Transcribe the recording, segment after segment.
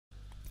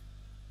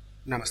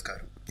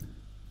నమస్కారం.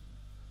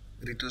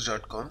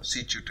 rithus.com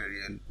C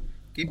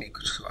ట్యూటోరియల్కి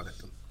మీకు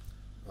స్వాగతం.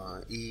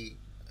 ఈ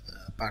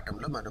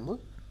పాఠంలో మనము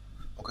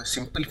ఒక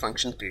సింపుల్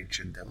ఫంక్షన్ క్రియేట్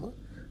చేద్దాము.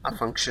 ఆ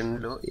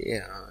ఫంక్షన్లో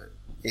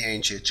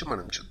ఏం చేయొచ్చు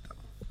మనం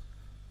చూద్దాము.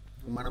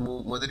 మనము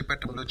మొదటి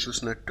పాఠంలో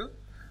చూసినట్టు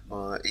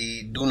ఈ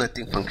డూ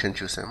నథింగ్ ఫంక్షన్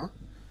చూసాము.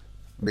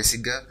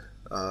 బేసిక్గా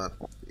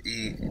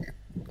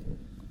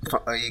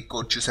ఈ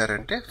కోడ్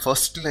చూసారంటే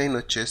ఫస్ట్ లైన్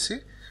వచ్చేసి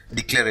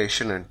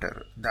డిక్లరేషన్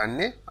అంటారు.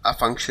 దాన్నే ఆ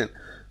ఫంక్షన్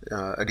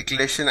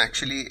declaration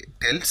actually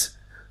tells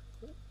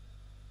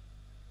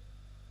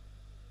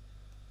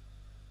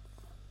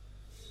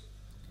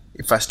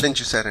ఈ ఫస్ట్ లైన్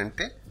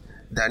చూసారంటే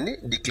దాన్ని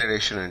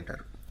డిక్లరేషన్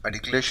అంటారు. ఆ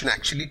డిక్లరేషన్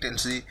యాక్చువల్లీ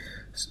tells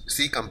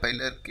సి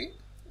కంపైలర్కి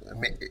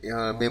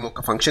మేము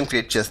ఒక ఫంక్షన్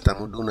క్రియేట్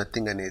చేస్తాము డూ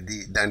నథింగ్ అనేది,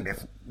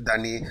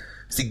 దాని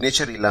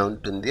సిగ్నేచర్ ఇలా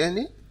ఉంటుంది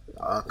అని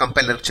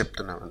కంపైలర్కి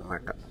చెప్తున్నాం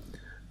అనమాట.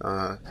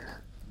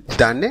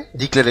 దాన్నే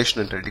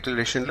డిక్లరేషన్ అంటారు.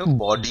 డిక్లరేషన్లో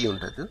బాడీ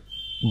ఉంటుంది,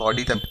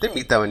 బాడీ తప్పితే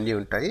మిగతావన్నీ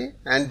ఉంటాయి.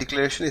 And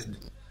declaration is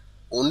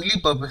only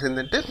purpose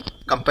ఏంటంటే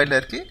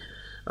కంపైలర్కి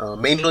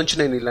మెయిన్లోంచి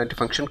నేను ఇలాంటి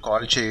ఫంక్షన్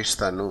కాల్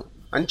చేయిస్తాను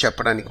అని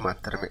చెప్పడానికి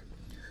మాత్రమే.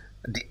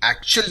 The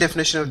actual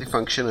definition of the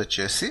function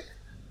వచ్చేసి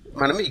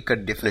మనం ఇక్కడ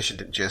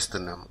డెఫినేషన్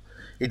చేస్తున్నాము.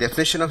 ఈ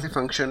డెఫినేషన్ ఆఫ్ ది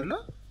ఫంక్షన్లో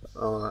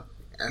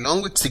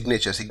అలాంగ్ విత్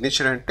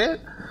సిగ్నేచర్ అంటే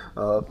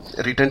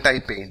రిటర్న్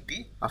టైప్ ఏంటి,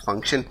 ఆ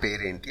ఫంక్షన్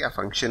పేరు ఏంటి, ఆ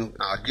ఫంక్షన్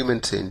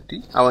ఆర్గ్యుమెంట్స్ ఏంటి,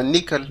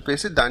 అవన్నీ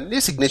కలిపేసి దాన్ని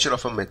సిగ్నేచర్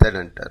ఆఫ్ అ మెథడ్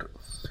అంటారు.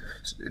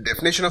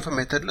 డెఫినేషన్ ఆఫ్ అ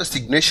మెథడ్లో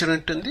సిగ్నేచర్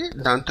ఉంటుంది,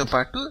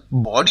 దాంతోపాటు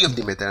బాడీ ఆఫ్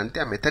ది మెథడ్ అంటే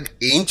ఆ మెథడ్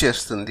ఏం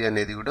చేస్తుంది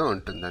అనేది కూడా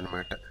ఉంటుంది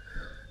అనమాట.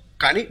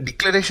 కానీ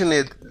డిక్లరేషన్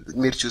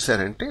మీరు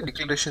చూసారంటే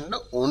డిక్లరేషన్లో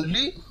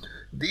only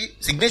the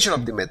signature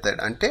of the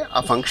method అంటే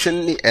ఆ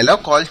ఫంక్షన్ని ఎలా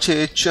కాల్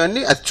చేయొచ్చు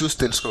అని అది చూసి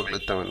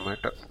తెలుసుకోగలుగుతాం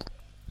అనమాట.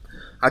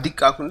 అది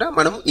కాకుండా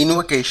మనం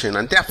ఇన్వకేషన్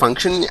అంటే ఆ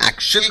ఫంక్షన్ని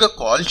యాక్చువల్గా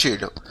కాల్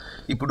చేయడం.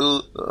 ఇప్పుడు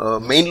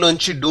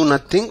మెయిన్లోంచి do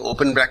nothing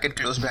open bracket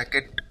close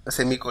bracket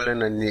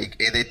semicolon అని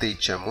ఏదైతే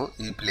ఇచ్చామో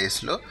ఈ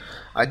ప్లేస్లో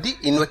అది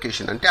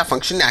ఇన్వకేషన్ అంటే ఆ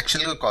ఫంక్షన్ని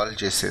యాక్చువల్గా కాల్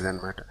చేసేది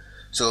అనమాట.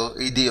 సో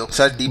ఇది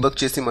ఒకసారి డీబగ్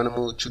చేసి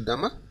మనము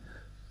చూద్దామా.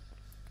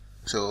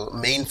 సో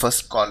మెయిన్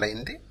ఫస్ట్ కాల్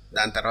అయింది,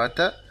 దాని తర్వాత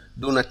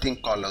డూ నథింగ్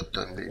కాల్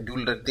అవుతుంది. డూ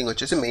నథింగ్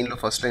వచ్చేసి మెయిన్లో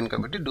ఫస్ట్ లైన్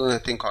కాబట్టి డూ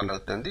నథింగ్ కాల్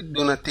అవుతుంది.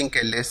 డూ నథింగ్కి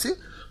వెళ్ళేసి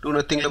డూ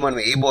నథింగ్లో మనం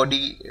ఏ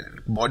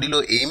బాడీలో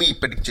ఏమీ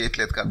ఇప్పటికి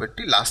చేయట్లేదు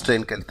కాబట్టి లాస్ట్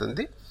లైన్కి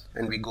వెళ్తుంది.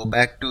 And we go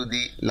back to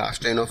the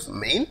last line of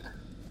main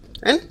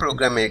and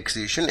program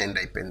execution end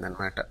అయిపోయింది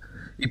అనమాట.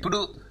 ఇప్పుడు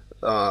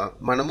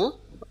మనము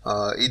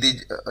ఇది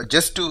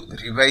జస్ట్ టు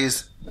రివైజ్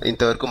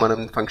ఇంతవరకు మనం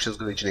ఫంక్షన్స్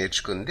గురించి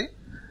నేర్చుకుంది.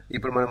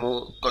 ఇప్పుడు మనము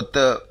కొత్త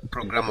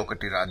ప్రోగ్రామ్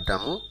ఒకటి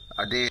రాద్దాము.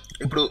 అదే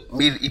ఇప్పుడు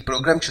మీరు ఈ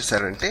ప్రోగ్రామ్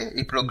చూసారంటే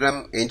ఈ ప్రోగ్రామ్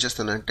ఏం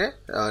చేస్తుందంటే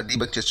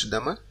డీబగ్ చేసి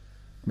చూద్దామా.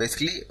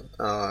 బేసిక్లీ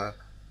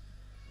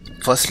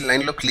ఫస్ట్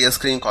లైన్లో క్లియర్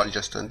స్క్రీన్ కాల్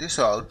చేస్తుంది.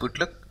 సో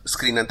అవుట్పుట్లో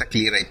స్క్రీన్ అంతా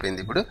క్లియర్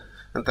అయిపోయింది. ఇప్పుడు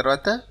దాని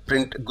తర్వాత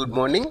print good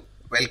morning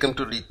welcome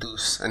to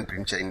రిథూస్ అని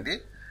ప్రింట్ చేయండి.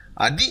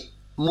 అది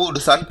 3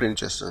 సార్లు ప్రింట్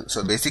చేస్తుంది. సో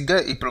బేసిక్గా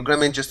ఈ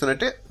ప్రోగ్రామ్ ఏం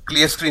చేస్తుందంటే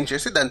క్లియర్ స్క్రీన్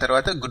చేసి దాని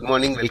తర్వాత గుడ్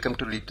మార్నింగ్ వెల్కమ్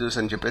టు రిథూస్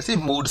అని చెప్పేసి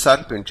 3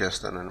 సార్లు ప్రింట్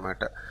చేస్తాను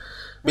అనమాట.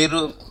 మీరు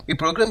ఈ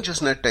ప్రోగ్రామ్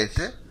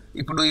చూసినట్టయితే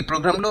ఇప్పుడు ఈ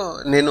ప్రోగ్రాంలో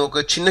నేను ఒక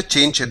చిన్న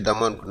చేంజ్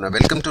చేద్దాము అనుకున్నా.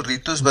 వెల్కమ్ టు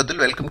రిథూస్ బదులు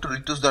వెల్కమ్ టు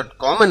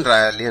rithus.com అని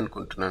రాయాలి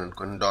అనుకుంటున్నాను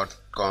అనుకోండి.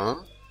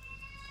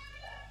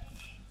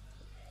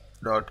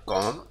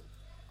 .com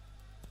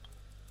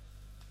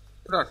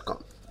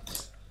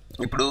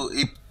ఇప్పుడు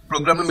ఈ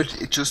ప్రోగ్రామ్లో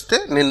మీరు చూస్తే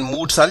నేను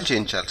 3 సార్లు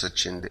చేంజ్ చేయాల్సి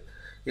వచ్చింది.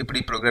 ఇప్పుడు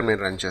ఈ ప్రోగ్రామ్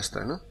నేను రన్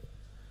చేస్తాను.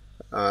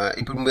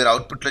 ఇప్పుడు మీరు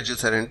అవుట్పుట్లో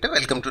చూసారంటే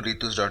వెల్కమ్ టు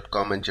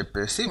rithus.com అని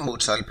చెప్పేసి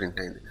 3 సార్లు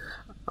ప్రింట్ అయింది.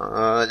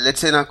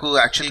 లెట్స్ సే నాకు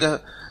యాక్చువల్గా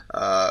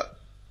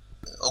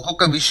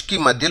ఒక్కొక్క విష్కి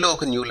మధ్యలో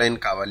ఒక న్యూ లైన్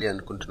కావాలి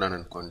అనుకుంటున్నాను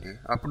అనుకోండి.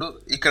 అప్పుడు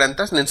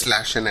ఇక్కడంతా నేను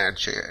స్లాష్ అని యాడ్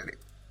చేయాలి.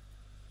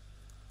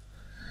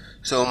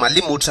 సో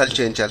మళ్ళీ 3 సార్లు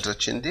చేంజ్ చేయాల్సి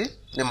వచ్చింది.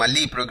 నేను మళ్ళీ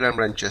ఈ ప్రోగ్రామ్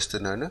రన్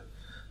చేస్తున్నాను.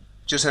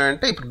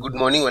 చూసారంటే ఇప్పుడు good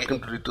morning welcome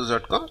to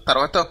rithus.com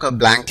తర్వాత ఒక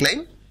బ్లాంక్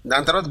లైన్,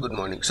 దాని తర్వాత గుడ్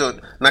మార్నింగ్. సో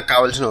నాకు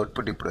కావాల్సిన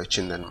అవుట్పుట్ ఇప్పుడు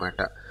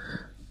వచ్చిందనమాట.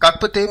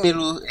 కాకపోతే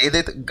మీరు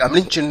ఏదైతే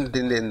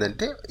గమనించింది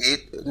ఏంటంటే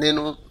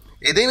నేను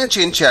ఏదైనా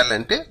చేంజ్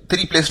చేయాలంటే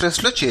 3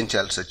 ప్లేసెస్లో చేంజ్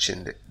చేయాల్సి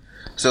వచ్చింది.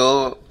 సో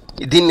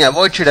దీన్ని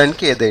అవాయిడ్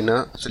చేయడానికి ఏదైనా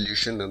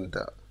సొల్యూషన్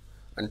ఉందా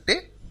అంటే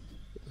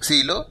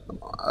సిలో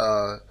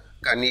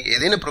కానీ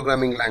ఏదైనా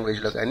ప్రోగ్రామింగ్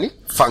లాంగ్వేజ్లో కానీ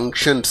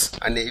ఫంక్షన్స్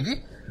అనేవి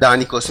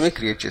దానికోసమే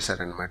క్రియేట్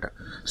చేశారనమాట.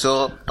 సో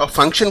ఒక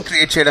ఫంక్షన్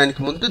క్రియేట్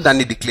చేయడానికి ముందు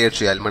దాన్ని డిక్లేర్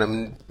చేయాలి. మనం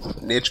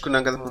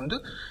నేర్చుకున్నాం కదా ముందు.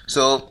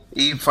 సో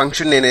ఈ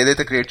ఫంక్షన్ నేను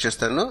ఏదైతే క్రియేట్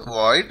చేస్తానో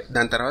వాయిడ్,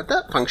 దాని తర్వాత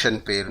ఫంక్షన్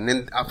పేరు,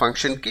 నేను ఆ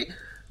ఫంక్షన్కి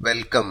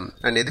వెల్కమ్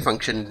అనేది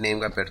ఫంక్షన్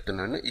నేమ్గా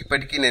పెడుతున్నాను.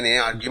 ఇప్పటికీ నేను ఏ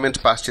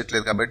ఆర్గ్యుమెంట్స్ పాస్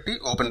చేయట్లేదు కాబట్టి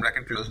open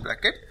bracket close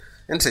bracket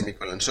and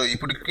semicolon. So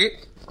ఇప్పటికి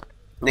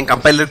నేను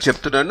కంపైలర్కి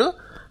చెప్తున్నాను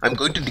I'm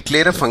going to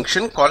declare a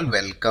function call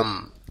welcome.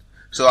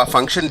 So ఆ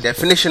ఫంక్షన్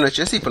డెఫినేషన్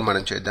వచ్చేసి ఇప్పుడు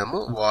మనం చేద్దాము.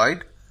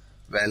 Void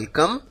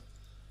welcome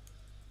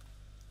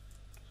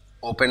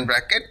open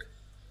bracket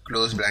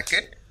close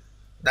bracket,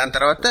 దాని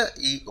తర్వాత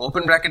ఈ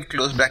ఓపెన్ బ్రాకెట్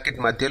క్లోజ్ బ్రాకెట్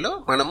మధ్యలో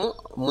మనము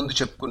ముందు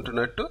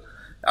చెప్పుకుంటున్నట్టు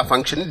ఆ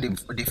ఫంక్షన్ని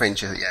డిఫైన్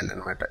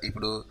చేయాలన్నమాట.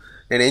 ఇప్పుడు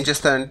నేను ఏం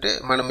చేస్తానంటే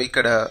మనం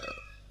ఇక్కడ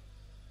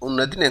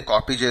ఉన్నది నేను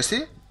కాపీ చేసి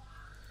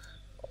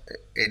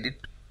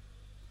edit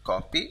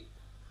copy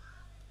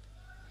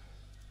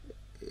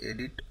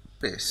edit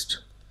paste.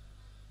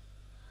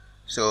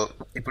 So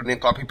ఇప్పుడు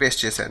నేను కాపీ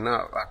పేస్ట్ చేశాను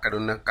అక్కడ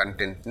ఉన్న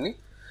కంటెంట్ని.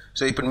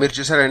 సో ఇప్పుడు మీరు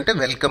చూసారంటే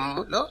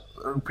వెల్కమ్లో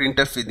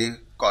ప్రింట్ఎఫ్ ఇది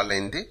కాల్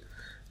అయింది.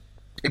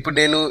 ఇప్పుడు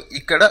నేను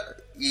ఇక్కడ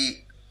ఈ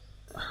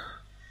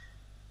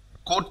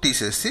కోడ్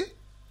తీసేసి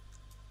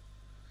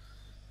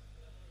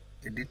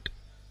ఎడిట్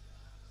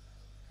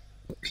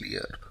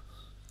క్లియర్,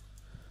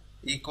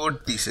 ఈ కోడ్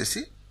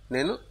తీసేసి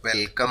నేను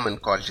వెల్కమ్ అని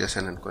కాల్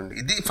చేశాను అనుకోండి.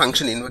 ఇది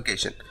ఫంక్షన్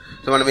ఇన్వకేషన్.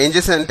 సో మనం ఏం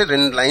చేసామంటే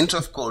 2 లైన్స్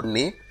ఆఫ్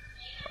కోడ్ని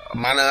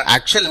మన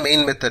యాక్చువల్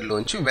మెయిన్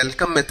మెథడ్లోంచి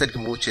వెల్కమ్ మెథడ్కి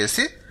మూవ్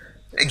చేసి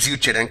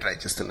ఎగ్జిక్యూట్ చేయడానికి ట్రై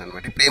చేస్తున్నాను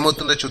అనమాట. ఇప్పుడు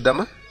ఏమవుతుందో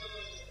చూద్దామా.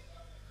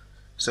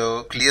 సో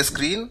క్లియర్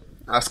స్క్రీన్,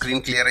 ఆ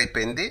స్క్రీన్ క్లియర్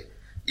అయిపోయింది.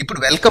 ఇప్పుడు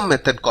వెల్కమ్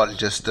మెథడ్ కాల్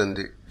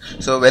చేస్తుంది.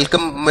 సో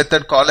వెల్కమ్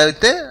మెథడ్ కాల్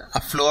అయితే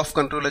ఆ ఫ్లో ఆఫ్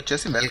కంట్రోల్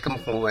వచ్చేసి వెల్కమ్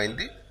మూవ్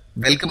అయింది.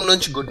 వెల్కమ్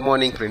నుంచి గుడ్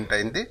మార్నింగ్ ప్రింట్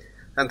అయింది.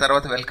 దాని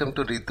తర్వాత వెల్కమ్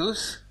టు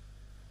రితుస్,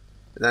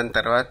 దాని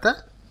తర్వాత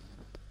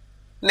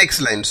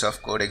next lines of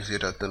code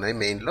execute అవుతున్నాయి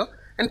మెయిన్లో,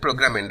 అండ్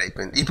ప్రోగ్రామ్ ఎండ్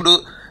అయిపోయింది. ఇప్పుడు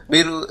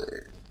మీరు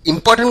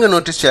ఇంపార్టెంట్గా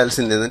నోటీస్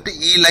చేయాల్సింది ఏంటంటే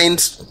ఈ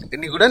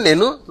లైన్స్ని కూడా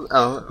నేను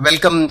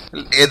వెల్కమ్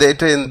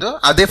ఏదైతే ఉందో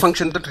అదే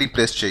ఫంక్షన్తో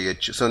రీప్లేస్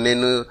చేయొచ్చు. సో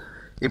నేను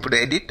ఇప్పుడు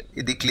ఎడిట్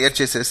ఇది క్లియర్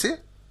చేసేసి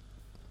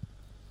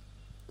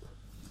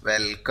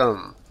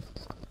వెల్కమ్,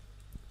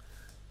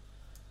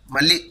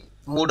 మళ్ళీ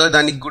మూడో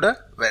దానికి కూడా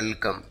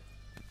వెల్కమ్.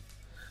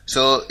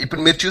 సో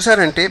ఇప్పుడు మీరు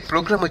చూసారంటే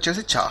ప్రోగ్రామ్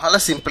వచ్చేసి చాలా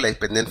సింపుల్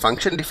అయిపోయింది. నేను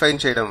ఫంక్షన్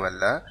డిఫైన్ చేయడం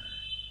వల్ల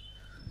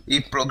ఈ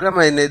ప్రోగ్రామ్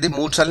అనేది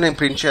 3 సార్లు నేను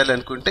ప్రింట్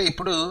చేయాలనుకుంటే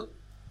ఇప్పుడు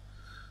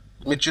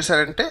మీరు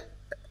చూసారంటే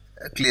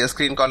క్లియర్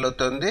స్క్రీన్ కాల్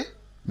అవుతుంది,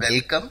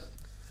 వెల్కమ్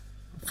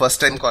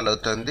ఫస్ట్ టైం కాల్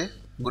అవుతుంది,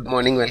 గుడ్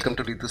మార్నింగ్ వెల్కమ్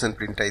టు రితుస్ అని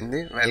ప్రింట్ అయింది.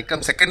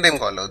 వెల్కమ్ సెకండ్ టైం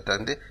కాల్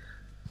అవుతుంది,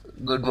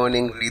 good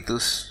morning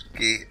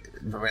రితుస్కి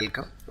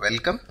welcome,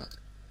 welcome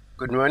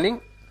good morning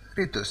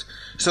రితుస్.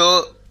 So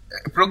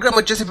programme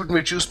వచ్చేసి ఇప్పుడు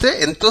మీరు చూస్తే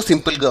ఎంతో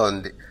సింపుల్గా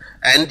ఉంది.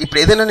 అండ్ ఇప్పుడు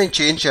ఏదైనా నేను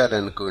చేంజ్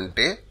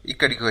చేయాలనుకుంటే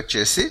ఇక్కడికి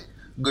వచ్చేసి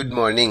గుడ్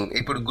మార్నింగ్,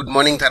 ఇప్పుడు గుడ్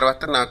మార్నింగ్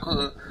తర్వాత నాకు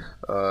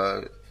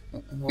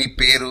మీ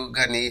పేరు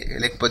కానీ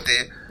లేకపోతే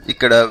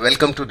ఇక్కడ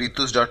వెల్కమ్ టు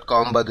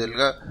rithus.com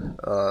బదులుగా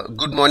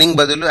గుడ్ మార్నింగ్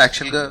బదులు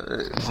యాక్చువల్గా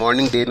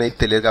మార్నింగ్ డే నైట్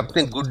తెలియదు కాబట్టి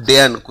నేను గుడ్ డే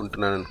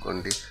అనుకుంటున్నాను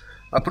అనుకోండి.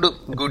 అప్పుడు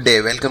good day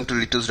welcome to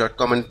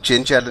rithus.com అని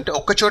చేంజ్ చేయాలంటే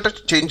ఒక్క చోట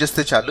చేంజ్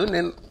చేస్తే చాలు,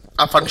 నేను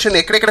ఆ ఫంక్షన్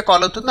ఎక్కడెక్కడ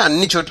కాల్ అవుతుందో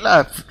అన్ని చోట్ల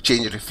ఆ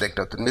చేంజ్ రిఫ్లెక్ట్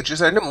అవుతుంది. మీరు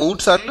చూసారంటే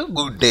 3 సార్లు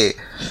గుడ్ డే.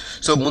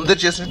 సో ముందర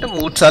చేసినట్టే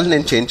 3 సార్లు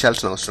నేను చేంజ్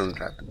చేయాల్సిన అవసరం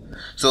రాదు.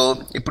 సో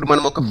ఇప్పుడు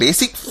మనం ఒక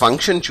బేసిక్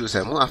ఫంక్షన్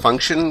చూసాము, ఆ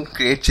ఫంక్షన్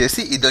క్రియేట్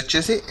చేసి ఇది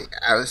వచ్చేసి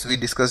యాజ్ వి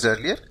డిస్కస్డ్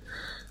ఎర్లియర్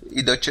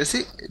ఇది వచ్చేసి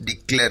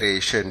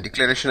డిక్లరేషన్.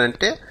 డిక్లరేషన్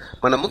అంటే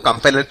మనము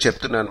కంపైలర్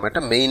చెప్తున్నాం అనమాట,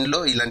 మెయిన్లో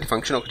ఇలాంటి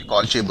ఫంక్షన్ ఒకటి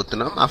కాల్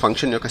చేయబోతున్నాం, ఆ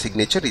ఫంక్షన్ యొక్క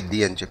సిగ్నేచర్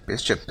ఇది అని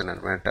చెప్పేసి చెప్తున్నాను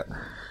అనమాట.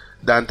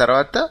 దాని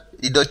తర్వాత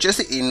ఇది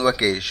వచ్చేసి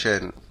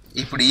ఇన్వకేషన్.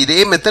 ఇప్పుడు ఇదే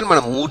మెథడ్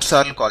మనం 3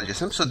 సార్లు కాల్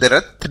చేసాం. సో దెర్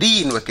ఆర్ 3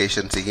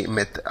 ఇన్వకేషన్స్ ఈ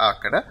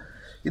అక్కడ.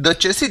 ఇది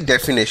వచ్చేసి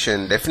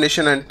డెఫినేషన్.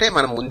 డెఫినేషన్ అంటే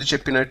మనం ముందు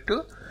చెప్పినట్టు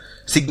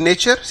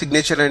సిగ్నేచర్.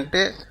 సిగ్నేచర్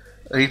అంటే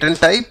return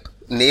type,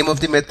 name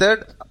of the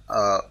method,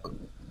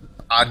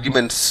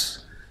 arguments.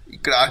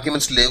 ఇక్కడ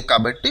ఆర్గ్యుమెంట్స్ లేవు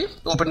కాబట్టి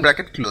ఓపెన్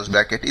బ్రాకెట్ క్లోజ్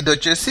బ్రాకెట్. ఇది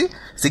వచ్చేసి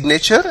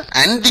signature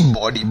and the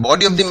body.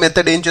 Body of the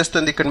method ఏం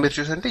చేస్తుంది ఇక్కడ మీరు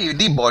చూసంటే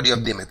ఇది బాడీ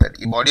ఆఫ్ ది మెథడ్.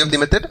 ఈ body of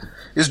the method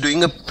is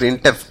doing a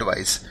printf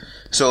twice.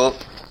 So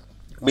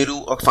మీరు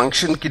ఒక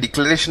ఫంక్షన్కి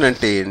డిక్లరేషన్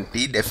అంటే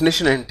ఏంటి,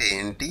 డెఫినేషన్ అంటే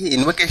ఏంటి,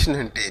 ఇన్వకేషన్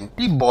అంటే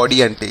ఏంటి, బాడీ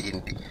అంటే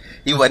ఏంటి,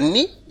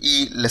 ఇవన్నీ ఈ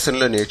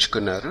లెసన్లో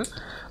నేర్చుకున్నారు.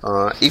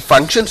 ఈ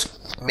ఫంక్షన్స్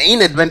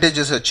మెయిన్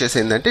అడ్వాంటేజెస్ వచ్చేసి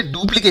ఏంటంటే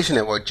డూప్లికేషన్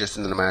అవాయిడ్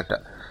చేస్తుంది అనమాట.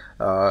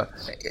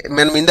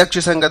 మనం ఇందాక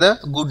చూసాం కదా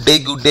good day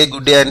good day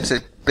good day అని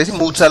చెప్పేసి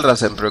 3 సార్లు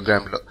రాసాం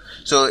ప్రోగ్రాంలో.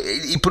 సో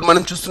ఇప్పుడు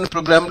మనం చూస్తున్న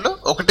ప్రోగ్రాంలో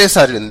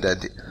ఒకటేసారి ఉంది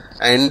అది.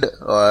 అండ్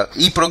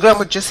ఈ ప్రోగ్రామ్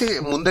వచ్చేసి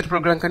ముందరి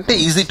ప్రోగ్రామ్ కంటే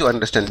ఈజీ టు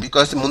అండర్స్టాండ్,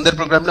 బికాస్ ముందరి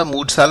ప్రోగ్రాంలో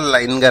 3 సార్లు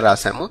లైన్గా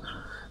రాసాము,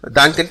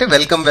 దానికంటే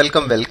వెల్కమ్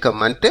వెల్కమ్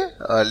వెల్కమ్ అంటే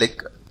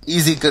లైక్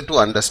ఈజీగా టు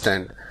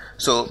అండర్స్టాండ్.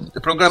 సో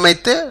ప్రోగ్రామ్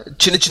అయితే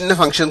చిన్న చిన్న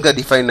ఫంక్షన్గా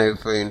డిఫైన్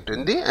అయిపోయి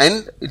ఉంటుంది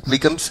అండ్ ఇట్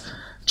బికమ్స్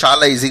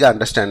చాలా ఈజీగా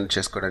అండర్స్టాండ్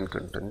చేసుకోవడానికి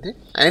ఉంటుంది.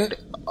 అండ్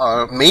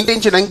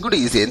మెయింటైన్ చేయడానికి కూడా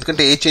ఈజీ,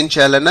 ఎందుకంటే ఏ చేంజ్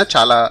చేయాలన్నా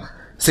చాలా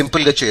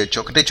సింపుల్గా చేయొచ్చు.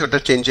 ఒకటే చోట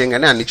చేంజ్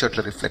చేయగానే అన్ని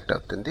చోట్ల రిఫ్లెక్ట్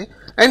అవుతుంది.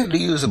 And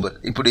reusable.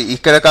 ఇప్పుడు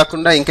ఇక్కడ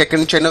కాకుండా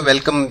ఇంకెక్కడి నుంచి అయినా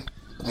వెల్కమ్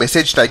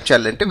మెసేజ్ టైప్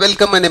చేయాలంటే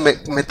వెల్కమ్ అనే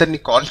మెథడ్ని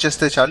కాల్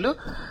చేస్తే చాలు,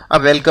 ఆ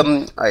వెల్కమ్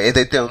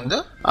ఏదైతే ఉందో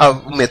ఆ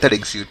మెథడ్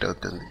ఎగ్జిక్యూట్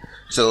అవుతుంది.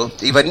 సో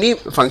ఇవన్నీ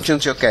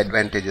ఫంక్షన్స్ యొక్క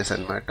అడ్వాంటేజెస్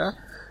అనమాట.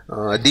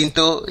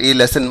 దీంతో ఈ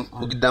లెసన్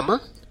ముగిద్దామా?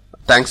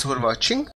 Thanks for watching.